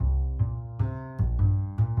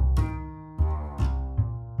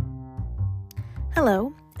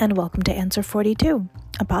Hello, and welcome to Answer 42,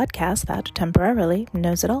 a podcast that temporarily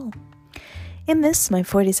knows it all. In this, my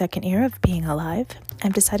 42nd year of being alive,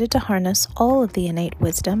 I've decided to harness all of the innate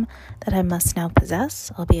wisdom that I must now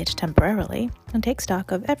possess, albeit temporarily, and take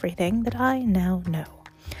stock of everything that I now know.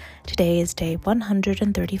 Today is day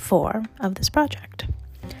 134 of this project.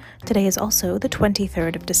 Today is also the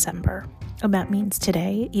 23rd of December, and that means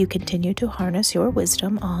today you continue to harness your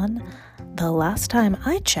wisdom on the last time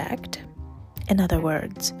I checked. In other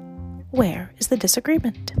words, where is the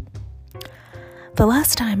disagreement? The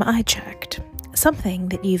last time I checked, something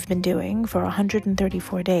that you've been doing for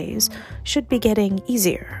 134 days should be getting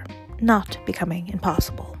easier, not becoming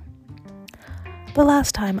impossible. The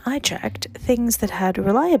last time I checked, things that had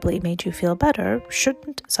reliably made you feel better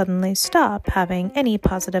shouldn't suddenly stop having any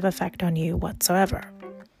positive effect on you whatsoever.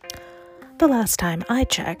 The last time I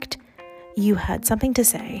checked, you had something to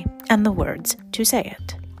say and the words to say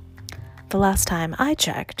it. The last time I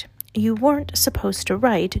checked, you weren't supposed to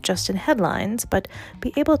write just in headlines, but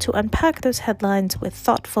be able to unpack those headlines with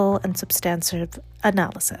thoughtful and substantive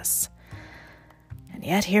analysis. And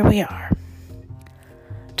yet here we are.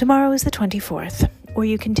 Tomorrow is the 24th, where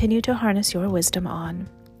you continue to harness your wisdom on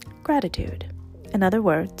gratitude. In other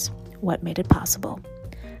words, what made it possible.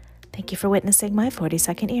 Thank you for witnessing my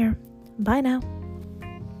 42nd year. Bye now.